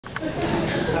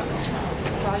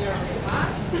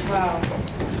Wow.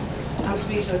 I'm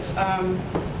speechless.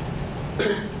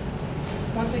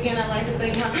 Once again, I'd like to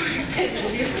thank my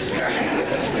Jesus Christ.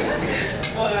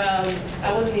 I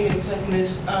wasn't even expecting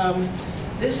this.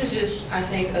 This is just, I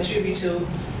think, a tribute to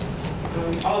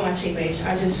all of my teammates.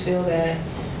 I just feel that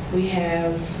we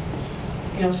have,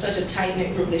 such a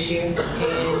tight-knit group this year, and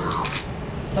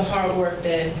the hard work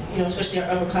that, especially our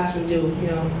upperclassmen do.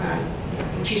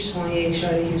 Keisha Soignier,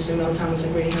 Shardy Houston, Mel Thomas,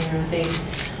 and Brittany Hunter, I think,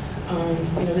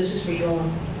 this is for you all,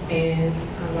 and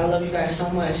I love you guys so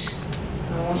much.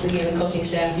 Once again, the coaching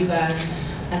staff, you guys,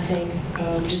 I think,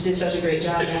 just did such a great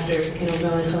job after,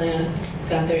 Mel and Kalena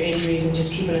got their injuries and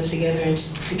just keeping us together and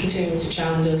to continue to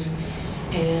challenge us.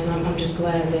 And I'm just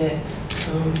glad that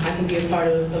I can be a part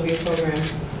of your program.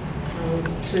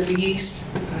 To the Big East,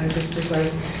 just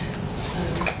like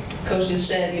Coach just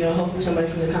said, hopefully somebody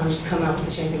from the conference will come out with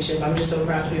the championship. I'm just so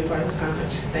proud to be a part of this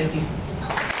conference. Thank you.